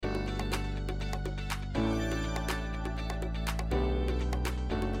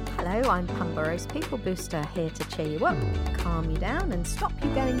Hello, I'm Pam Burrows, People Booster, here to cheer you up, calm you down and stop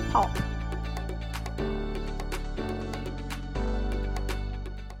you going pop.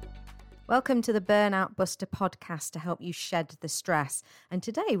 Welcome to the Burnout Buster podcast to help you shed the stress. And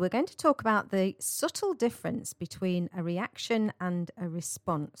today we're going to talk about the subtle difference between a reaction and a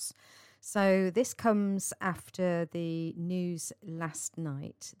response. So this comes after the news last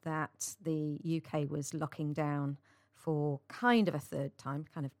night that the UK was locking down for kind of a third time,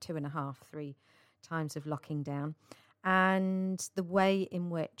 kind of 2.5, 3 times of locking down. And the way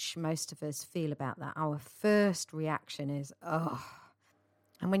in which most of us feel about that, our first reaction is, oh.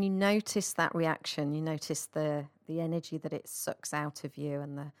 And when you notice that reaction, you notice the energy that it sucks out of you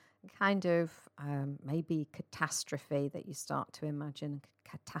and the kind of maybe catastrophe that you start to imagine,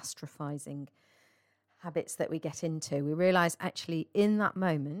 catastrophizing habits that we get into. We realize actually in that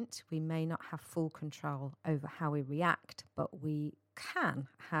moment, we may not have full control over how we react, but we can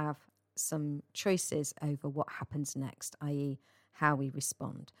have some choices over what happens next, i.e. how we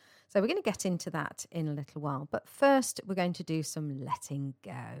respond. So we're going to get into that in a little while. But first, we're going to do some letting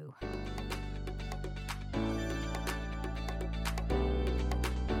go.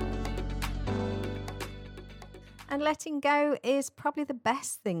 And letting go is probably the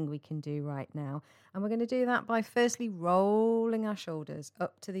best thing we can do right now. And we're going to do that by firstly rolling our shoulders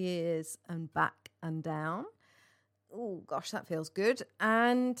up to the ears and back and down. Oh, gosh, that feels good.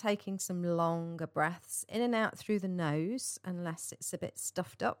 And taking some longer breaths in and out through the nose, unless it's a bit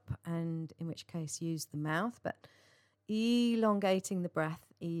stuffed up, and in which case use the mouth, but elongating the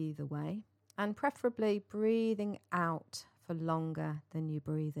breath either way, and preferably breathing out for longer than you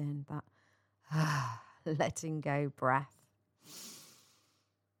breathe in, that letting go breath.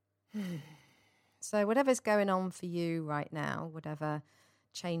 So whatever's going on for you right now, whatever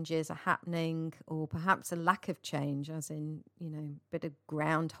changes are happening, or perhaps a lack of change, as in, a bit of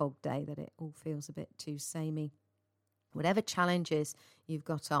Groundhog Day, that it all feels a bit too samey. Whatever challenges you've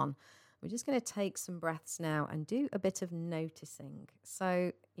got on, we're just going to take some breaths now and do a bit of noticing.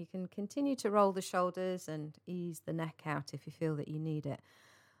 So you can continue to roll the shoulders and ease the neck out if you feel that you need it.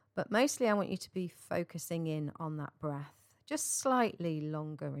 But mostly I want you to be focusing in on that breath, just slightly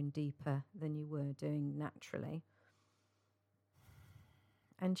longer and deeper than you were doing naturally.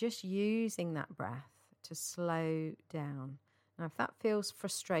 And just using that breath to slow down. Now, if that feels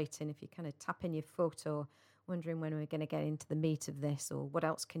frustrating, if you're kind of tapping your foot or wondering when we're going to get into the meat of this, or what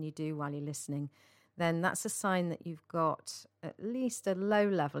else can you do while you're listening, then that's a sign that you've got at least a low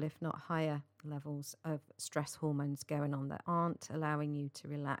level, if not higher levels of stress hormones going on that aren't allowing you to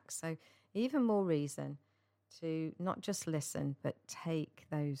relax. So even more reason to not just listen, but take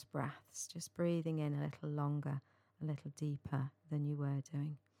those breaths, just breathing in a little longer, a little deeper than you were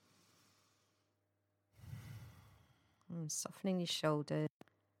doing. And softening your shoulders,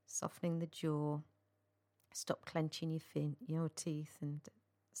 softening the jaw. Stop clenching your teeth and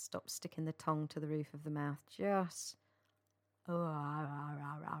stop sticking the tongue to the roof of the mouth. Just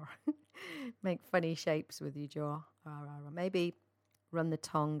make funny shapes with your jaw. Maybe run the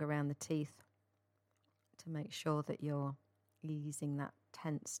tongue around the teeth to make sure that you're easing that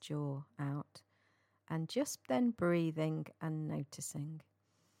tense jaw out. And just then breathing and noticing.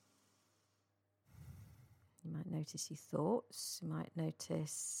 You might notice your thoughts. You might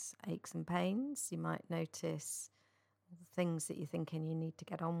notice aches and pains. You might notice things that you're thinking you need to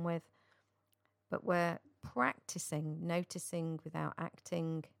get on with. But we're practicing noticing without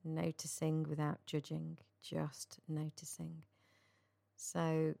acting, noticing without judging, just noticing.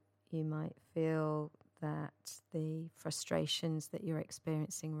 So you might feel that the frustrations that you're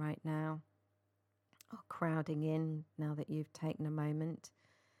experiencing right now are crowding in now that you've taken a moment.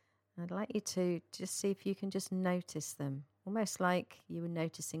 I'd like you to just see if you can just notice them, almost like you were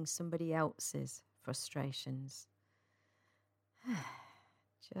noticing somebody else's frustrations.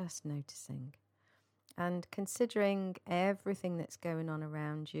 Just noticing. And considering everything that's going on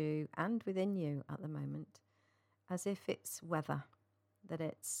around you and within you at the moment as if it's weather, that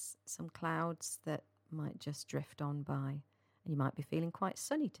it's some clouds that might just drift on by. And you might be feeling quite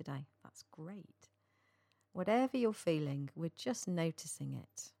sunny today. That's great. Whatever you're feeling, we're just noticing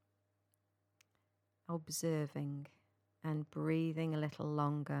it, observing and breathing a little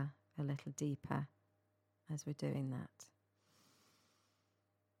longer, a little deeper as we're doing that.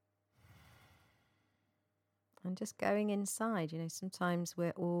 And just going inside, sometimes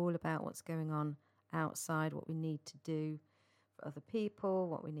we're all about what's going on outside, what we need to do for other people,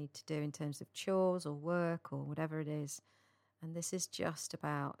 what we need to do in terms of chores or work or whatever it is. And this is just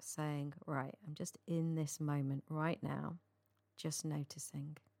about saying, right, I'm just in this moment right now, just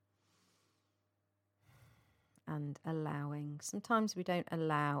noticing. and allowing. Sometimes we don't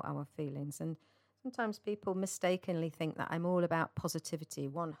allow our feelings, and sometimes people mistakenly think that I'm all about positivity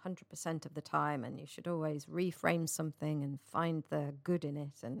 100% of the time, and you should always reframe something and find the good in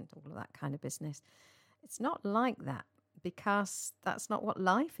it and all of that kind of business. It's not like that, because that's not what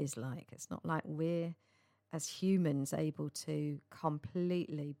life is like. It's not like we're, as humans, able to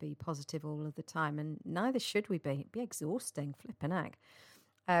completely be positive all of the time, and neither should we be. It'd be exhausting, flipping heck.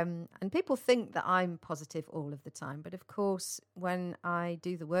 And people think that I'm positive all of the time. But of course, when I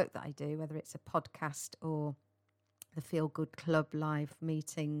do the work that I do, whether it's a podcast or the Feel Good Club live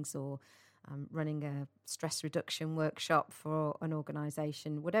meetings, or running a stress reduction workshop for an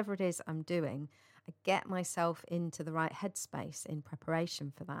organisation, whatever it is I'm doing, I get myself into the right headspace in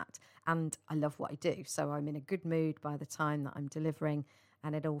preparation for that. And I love what I do. So I'm in a good mood by the time that I'm delivering,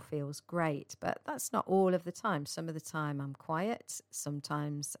 and it all feels great. But that's not all of the time. Some of the time I'm quiet.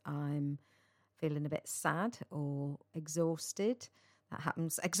 Sometimes I'm feeling a bit sad or exhausted. That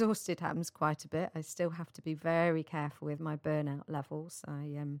happens. Exhausted happens quite a bit. I still have to be very careful with my burnout levels. I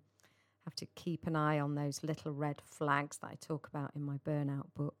have to keep an eye on those little red flags that I talk about in my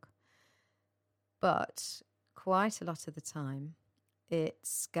burnout book. But quite a lot of the time,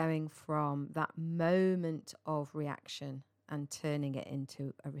 it's going from that moment of reaction and turning it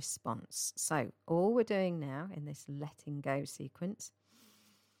into a response. So all we're doing now in this letting go sequence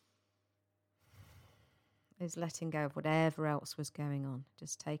is letting go of whatever else was going on.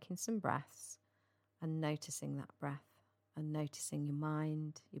 Just taking some breaths and noticing that breath, and noticing your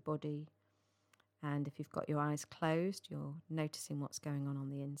mind, your body. And if you've got your eyes closed, you're noticing what's going on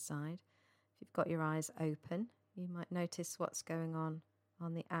the inside. If you've got your eyes open, you might notice what's going on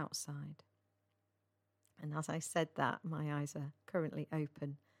the outside. And as I said that, my eyes are currently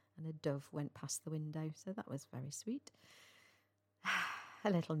open, and a dove went past the window, so that was very sweet. A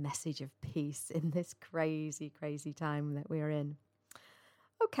little message of peace in this crazy, crazy time that we're in.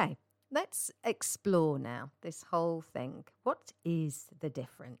 Okay, let's explore now this whole thing. What is the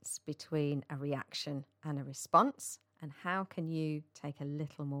difference between a reaction and a response, and how can you take a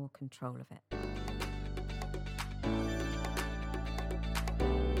little more control of it?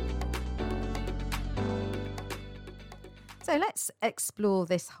 So let's explore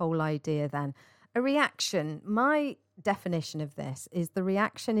this whole idea then. A reaction, my definition of this is the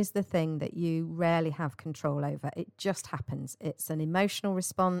reaction is the thing that you rarely have control over. It just happens. It's an emotional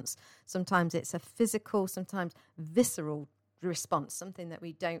response. Sometimes it's a physical, sometimes visceral response, something that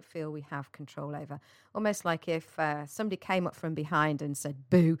we don't feel we have control over. Almost like if somebody came up from behind and said,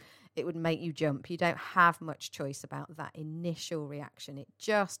 boo, it would make you jump. You don't have much choice about that initial reaction. It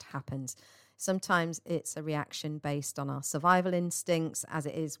just happens. Sometimes it's a reaction based on our survival instincts, as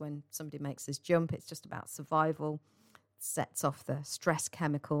it is when somebody makes us jump. It's just about survival, sets off the stress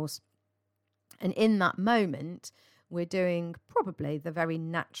chemicals. And in that moment, we're doing probably the very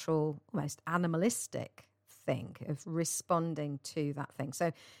natural, almost animalistic thing of responding to that thing.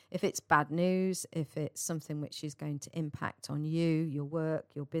 So if it's bad news, if it's something which is going to impact on you, your work,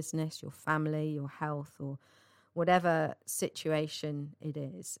 your business, your family, your health, or whatever situation it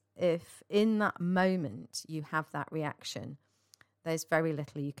is, if in that moment you have that reaction, there's very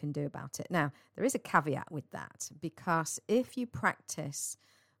little you can do about it. Now, there is a caveat with that, because if you practice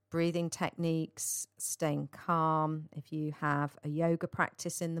breathing techniques, staying calm, if you have a yoga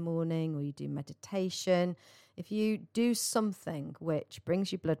practice in the morning, or you do meditation, if you do something which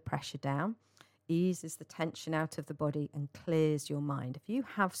brings your blood pressure down, eases the tension out of the body and clears your mind, if you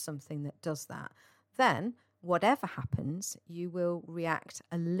have something that does that, then whatever happens, you will react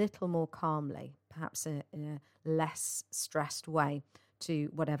a little more calmly, perhaps in a less stressed way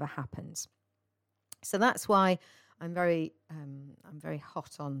to whatever happens. So that's why I'm very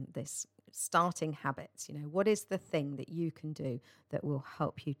hot on this starting habits. You know, what is the thing that you can do that will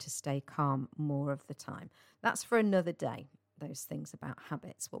help you to stay calm more of the time? That's for another day, those things about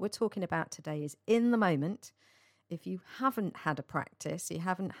habits. What we're talking about today is in the moment. If you haven't had a practice, you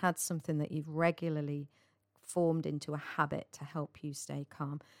haven't had something that you've regularly formed into a habit to help you stay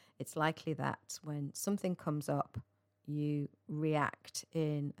calm, it's likely that when something comes up, you react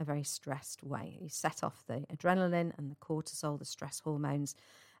in a very stressed way. You set off the adrenaline and the cortisol, the stress hormones,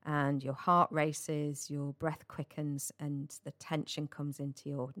 and your heart races, your breath quickens, and the tension comes into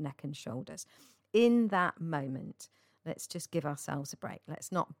your neck and shoulders. In that moment, let's just give ourselves a break.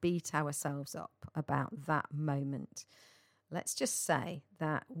 Let's not beat ourselves up about that moment. Let's just say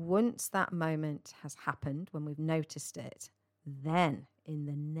that once that moment has happened, when we've noticed it, then in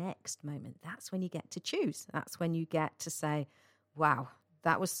the next moment, that's when you get to choose. That's when you get to say, wow,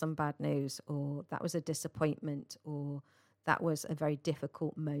 that was some bad news, or that was a disappointment, or that was a very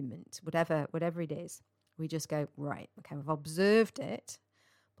difficult moment. Whatever it is, We just go, right, okay, we've observed it,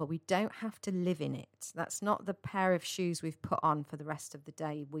 but we don't have to live in it. That's not the pair of shoes we've put on for the rest of the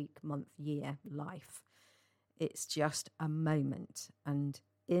day, week, month, year, life. It's just a moment. And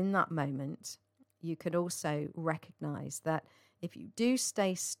in that moment, you could also recognize that if you do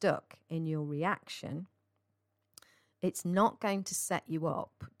stay stuck in your reaction, it's not going to set you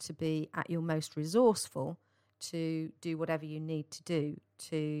up to be at your most resourceful to do whatever you need to do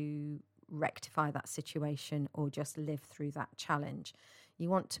to rectify that situation or just live through that challenge. You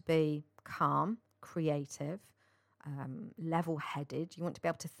want to be calm, creative, level-headed. You want to be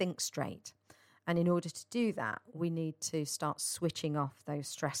able to think straight. And in order to do that, we need to start switching off those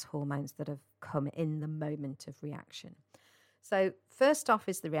stress hormones that have come in the moment of reaction. So first off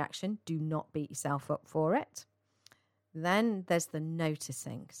is the reaction. Do not beat yourself up for it. Then there's the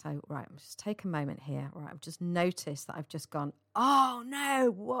noticing. So, right, just take a moment here. Right, I've just noticed that I've just gone, oh no,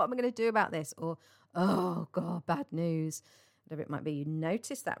 what am I going to do about this? Or, oh God, bad news. Whatever it might be, you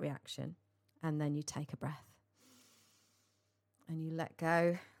notice that reaction and then you take a breath. And you let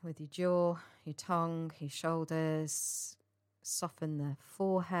go with your jaw, your tongue, your shoulders. Soften the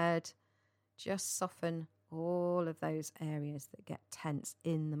forehead. Just soften all of those areas that get tense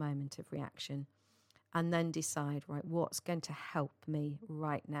in the moment of reaction. And then decide, right, what's going to help me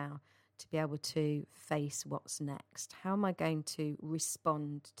right now to be able to face what's next? How am I going to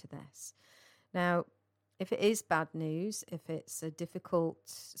respond to this? Now, if it is bad news, if it's a difficult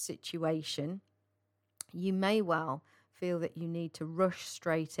situation, you may well feel that you need to rush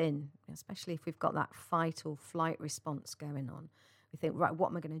straight in, especially if we've got that fight or flight response going on. We think, right,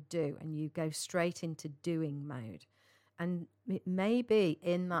 what am I going to do? And you go straight into doing mode. And it may be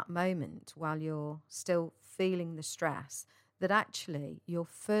in that moment while you're still feeling the stress that actually your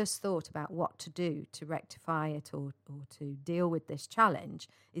first thought about what to do to rectify it or to deal with this challenge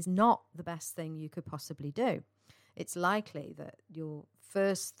is not the best thing you could possibly do. It's likely that your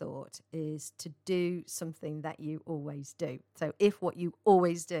first thought is to do something that you always do. So if what you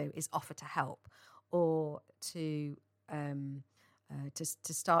always do is offer to help or to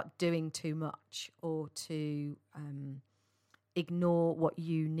start doing too much or to ignore what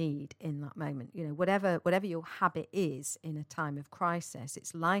you need in that moment, whatever your habit is in a time of crisis,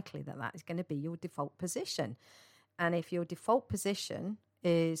 it's likely that is going to be your default position. And if your default position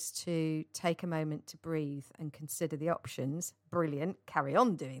is to take a moment to breathe and consider the options, brilliant, carry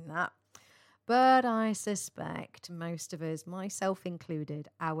on doing that. But I suspect most of us, myself included,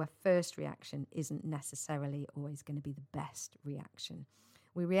 our first reaction isn't necessarily always going to be the best reaction.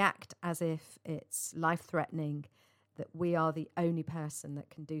 We react as if it's life-threatening, that we are the only person that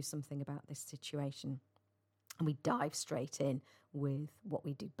can do something about this situation. And we dive straight in with what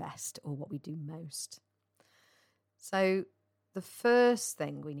we do best or what we do most. So the first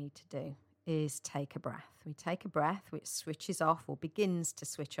thing we need to do is take a breath. We take a breath which switches off or begins to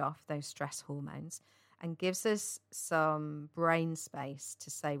switch off those stress hormones and gives us some brain space to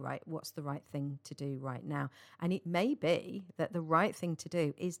say, right, what's the right thing to do right now? And it may be that the right thing to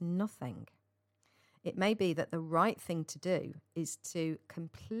do is nothing. It may be that the right thing to do is to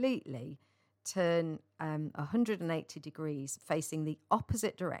completely turn 180 degrees facing the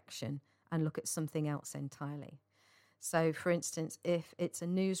opposite direction and look at something else entirely. So, for instance, if it's a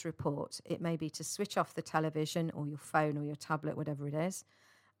news report, it may be to switch off the television or your phone or your tablet, whatever it is,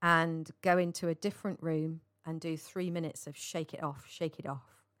 and go into a different room and do 3 minutes of shake it off,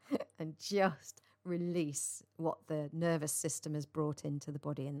 and just release what the nervous system has brought into the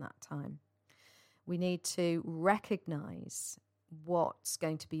body in that time. We need to recognize what's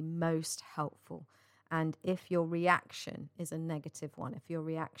going to be most helpful. And if your reaction is a negative one, if your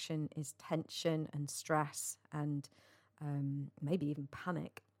reaction is tension and stress and maybe even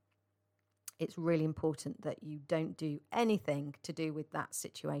panic, it's really important that you don't do anything to do with that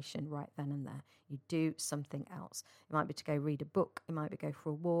situation right then and there. You do something else. It might be to go read a book. It might be go for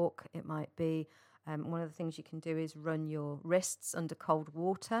a walk. It might be one of the things you can do is run your wrists under cold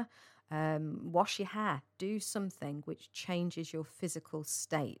water. Wash your hair, do something which changes your physical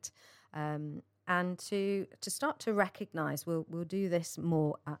state. And to start to recognize, we'll do this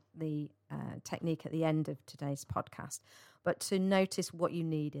more at the technique at the end of today's podcast, but to notice what you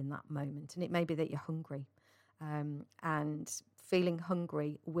need in that moment. And it may be that you're hungry, and feeling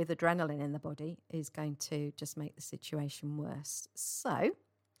hungry with adrenaline in the body is going to just make the situation worse. So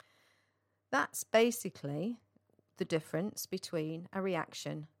that's basically the difference between a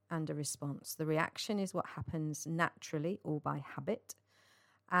reaction and a response. The reaction is what happens naturally or by habit.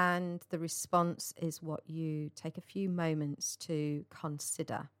 And the response is what you take a few moments to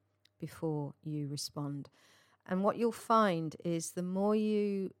consider before you respond. And what you'll find is the more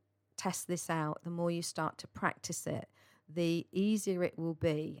you test this out, the more you start to practice it, the easier it will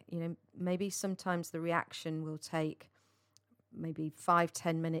be. Maybe sometimes the reaction will take maybe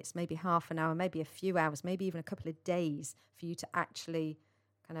 5-10 minutes, maybe half an hour, maybe a few hours, maybe even a couple of days for you to actually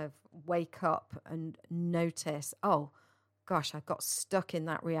kind of wake up and notice, oh gosh, I got stuck in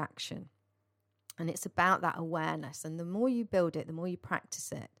that reaction. And it's about that awareness. And the more you build it, the more you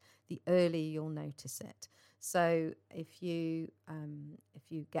practice it, the earlier you'll notice it. So if you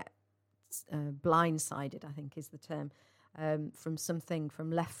get blindsided, I think is the term,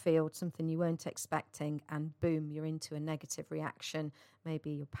 from left field, something you weren't expecting, and boom, you're into a negative reaction.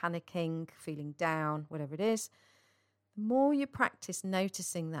 Maybe you're panicking, feeling down, whatever it is. The more you practice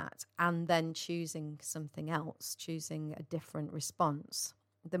noticing that and then choosing something else, choosing a different response,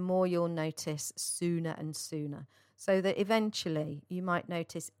 the more you'll notice sooner and sooner. So that eventually you might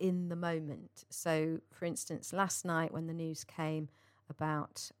notice in the moment. So, for instance, last night when the news came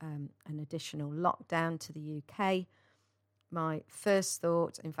about an additional lockdown to the UK, my first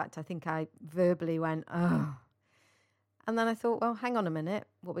thought, in fact, I think I verbally went, oh. And then I thought, well, hang on a minute,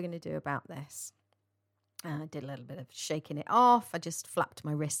 what are we going to do about this? I did a little bit of shaking it off. I just flapped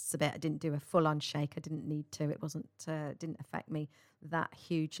my wrists a bit. I didn't do a full-on shake. I didn't need to. It didn't affect me that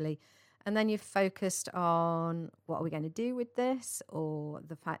hugely. And then you've focused on what are we going to do with this, or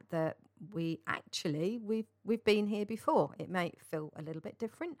the fact that we've been here before. It may feel a little bit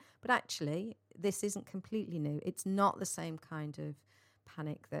different, but actually this isn't completely new. It's not the same kind of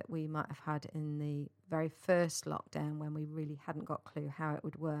panic that we might have had in the very first lockdown when we really hadn't got a clue how it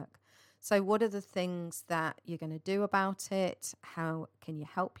would work. So what are the things that you're going to do about it? How can you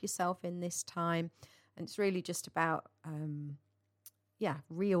help yourself in this time? And it's really just about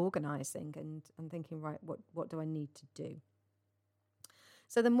reorganizing and thinking, right, what do I need to do?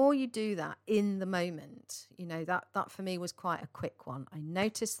 So the more you do that in the moment, that for me was quite a quick one. I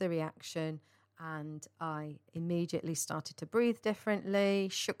noticed the reaction and I immediately started to breathe differently,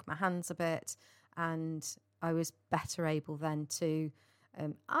 shook my hands a bit, and I was better able then to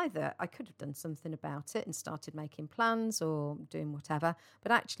either I could have done something about it and started making plans or doing whatever.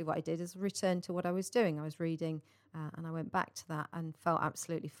 But actually what I did is return to what I was doing. I was reading and I went back to that and felt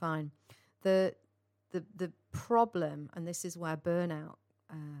absolutely fine. The problem, and this is where burnout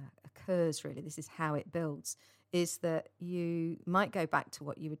occurs really, this is how it builds, is that you might go back to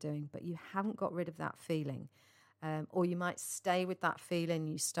what you were doing, but you haven't got rid of that feeling. Or you might stay with that feeling.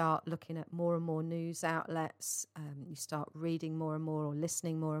 You start looking at more and more news outlets. You start reading more and more or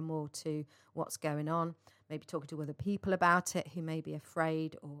listening more and more to what's going on. Maybe talking to other people about it who may be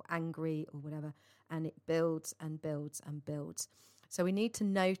afraid or angry or whatever. And it builds and builds and builds. So we need to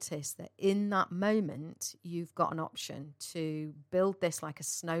notice that in that moment, you've got an option to build this like a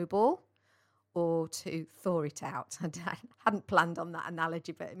snowball or to thaw it out. I hadn't planned on that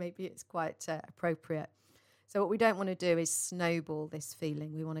analogy, but maybe it's quite appropriate. So what we don't want to do is snowball this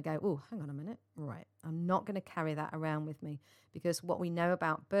feeling. We want to go, oh, hang on a minute. Right. I'm not going to carry that around with me, because what we know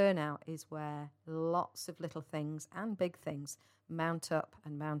about burnout is where lots of little things and big things mount up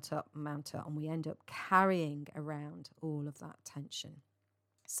and mount up and mount up, and we end up carrying around all of that tension.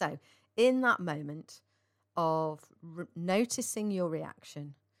 So in that moment of noticing your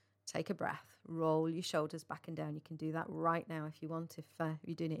reaction, take a breath, roll your shoulders back and down. You can do that right now if you want, if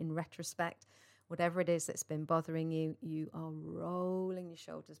you're doing it in retrospect. Whatever it is that's been bothering you, you are rolling your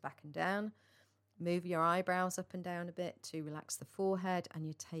shoulders back and down. Move your eyebrows up and down a bit to relax the forehead, and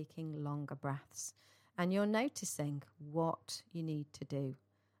you're taking longer breaths. And you're noticing what you need to do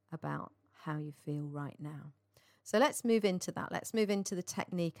about how you feel right now. So let's move into that. Let's move into the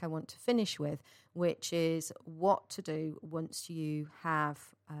technique I want to finish with, which is what to do once you have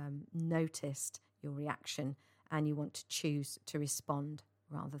noticed your reaction and you want to choose to respond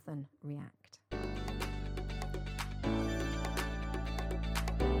rather than react.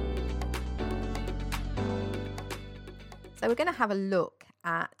 So we're going to have a look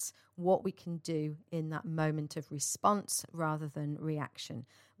at what we can do in that moment of response rather than reaction.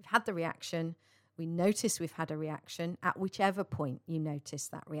 We've had the reaction. We notice we've had a reaction at whichever point you notice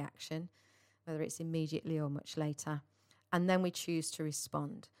that reaction, whether it's immediately or much later, and then we choose to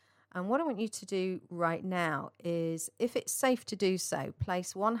respond. And what I want you to do right now is, if it's safe to do so,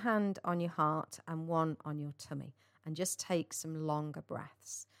 place one hand on your heart and one on your tummy and just take some longer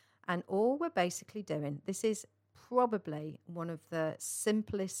breaths. And all we're basically doing, this is probably one of the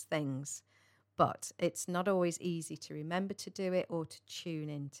simplest things, but it's not always easy to remember to do it or to tune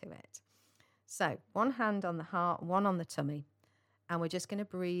into it. So one hand on the heart, one on the tummy, and we're just going to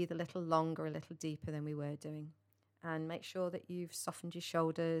breathe a little longer, a little deeper than we were doing. And make sure that you've softened your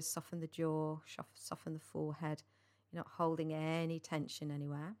shoulders, softened the jaw, softened the forehead. You're not holding any tension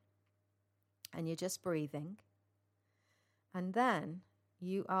anywhere. And you're just breathing. And then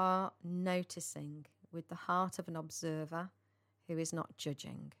you are noticing with the heart of an observer who is not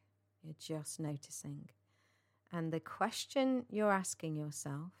judging. You're just noticing. And the question you're asking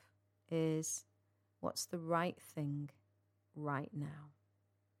yourself is, what's the right thing right now?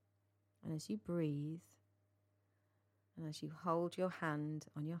 And as you breathe, and as you hold your hand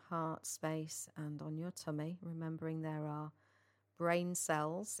on your heart space and on your tummy, remembering there are brain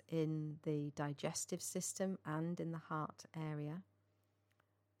cells in the digestive system and in the heart area.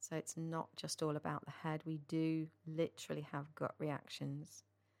 So it's not just all about the head. We do literally have gut reactions.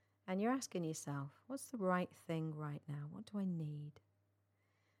 And you're asking yourself, what's the right thing right now? What do I need?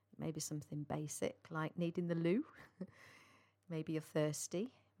 Maybe something basic like needing the loo. Maybe you're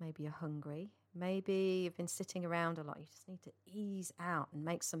thirsty. Maybe you're hungry. Maybe you've been sitting around a lot. You just need to ease out and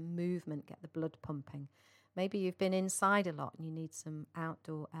make some movement, get the blood pumping. Maybe you've been inside a lot and you need some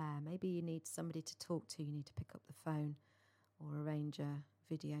outdoor air. Maybe you need somebody to talk to. You need to pick up the phone or arrange a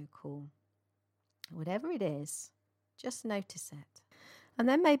video call. Whatever it is, just notice it. And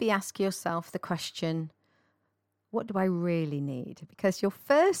then maybe ask yourself the question, what do I really need? Because your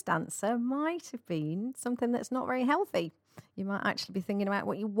first answer might have been something that's not very healthy. You might actually be thinking about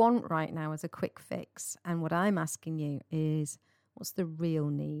what you want right now as a quick fix. And what I'm asking you is, what's the real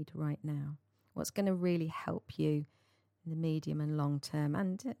need right now? What's going to really help you in the medium and long term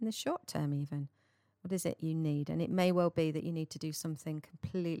and in the short term even? What is it you need? And it may well be that you need to do something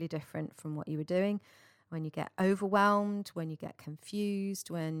completely different from what you were doing. When you get overwhelmed, when you get confused,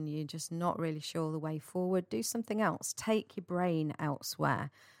 when you're just not really sure the way forward, do something else. Take your brain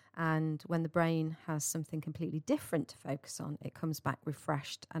elsewhere. And when the brain has something completely different to focus on, it comes back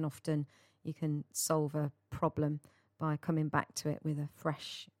refreshed. And often you can solve a problem by coming back to it with a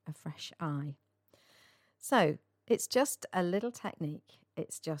fresh eye. So it's just a little technique.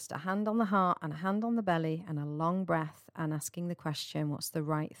 It's just a hand on the heart and a hand on the belly and a long breath and asking the question, what's the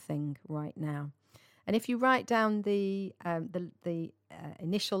right thing right now? And if you write down the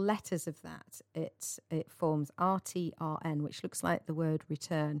initial letters of that, it forms RTRN, which looks like the word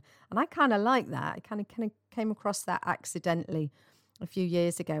return. And I kind of like that. I kind of came across that accidentally a few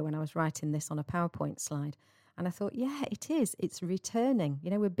years ago when I was writing this on a PowerPoint slide. And I thought, yeah, it is. It's returning. You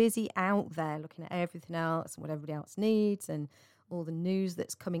know, we're busy out there looking at everything else and what everybody else needs and all the news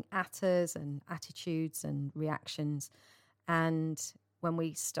that's coming at us and attitudes and reactions. And when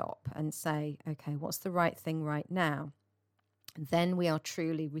we stop and say, okay, what's the right thing right now? Then we are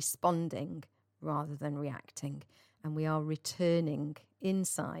truly responding rather than reacting. And we are returning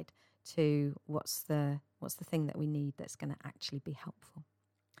inside to what's the thing that we need that's going to actually be helpful.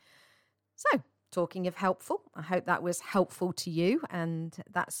 So, talking of helpful, I hope that was helpful to you. And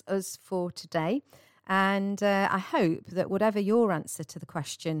that's us for today. And I hope that whatever your answer to the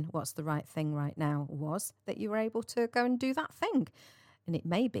question, what's the right thing right now, was, that you were able to go and do that thing. And it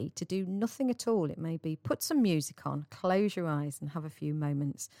may be to do nothing at all. It may be put some music on, close your eyes and have a few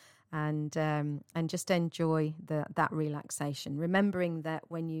moments and just enjoy that relaxation. Remembering that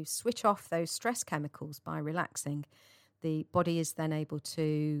when you switch off those stress chemicals by relaxing, the body is then able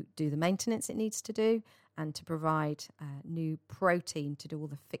to do the maintenance it needs to do and to provide new protein to do all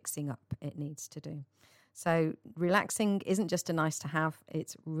the fixing up it needs to do. So relaxing isn't just a nice to have.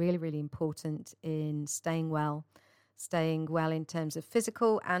 It's really, really important in staying well in terms of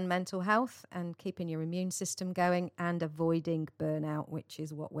physical and mental health and keeping your immune system going and avoiding burnout, which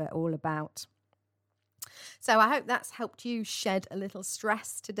is what we're all about. So I hope that's helped you shed a little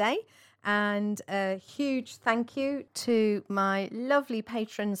stress today. And a huge thank you to my lovely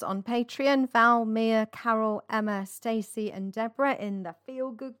patrons on Patreon, Val, Mia, Carol, Emma, Stacey and Deborah in the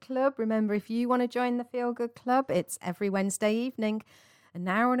Feel Good Club. Remember, if you want to join the Feel Good Club, it's every Wednesday evening, an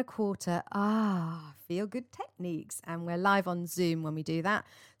hour and a quarter. Feel good techniques. And we're live on Zoom when we do that,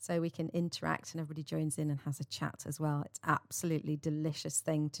 so we can interact and everybody joins in and has a chat as well. It's absolutely delicious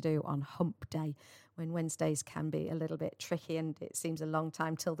thing to do on hump day, when Wednesdays can be a little bit tricky and it seems a long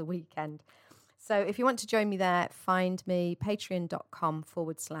time till the weekend. So if you want to join me there, find me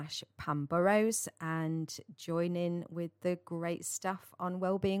patreon.com/Pam Burrows and join in with the great stuff on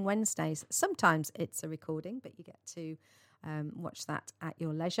Wellbeing Wednesdays. Sometimes it's a recording, but you get to watch that at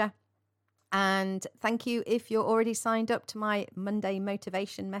your leisure. And thank you if you're already signed up to my Monday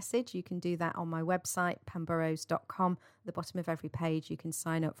motivation message. You can do that on my website, pamburrows.com. At the bottom of every page, you can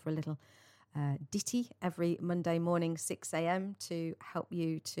sign up for a little ditty every Monday morning, 6 a.m. to help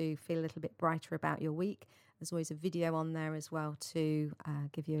you to feel a little bit brighter about your week. There's always a video on there as well to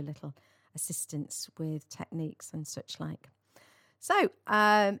give you a little assistance with techniques and such like. So,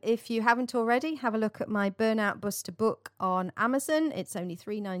 if you haven't already, have a look at my Burnout Buster book on Amazon. It's only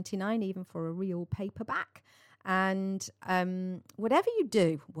 $3.99, even for a real paperback. And whatever you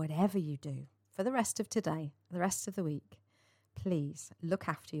do for the rest of today, the rest of the week, please look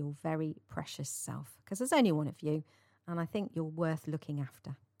after your very precious self, because there's only one of you, and I think you're worth looking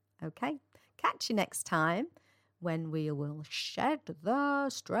after. Okay? Catch you next time when we will shed the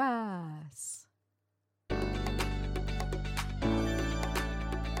stress.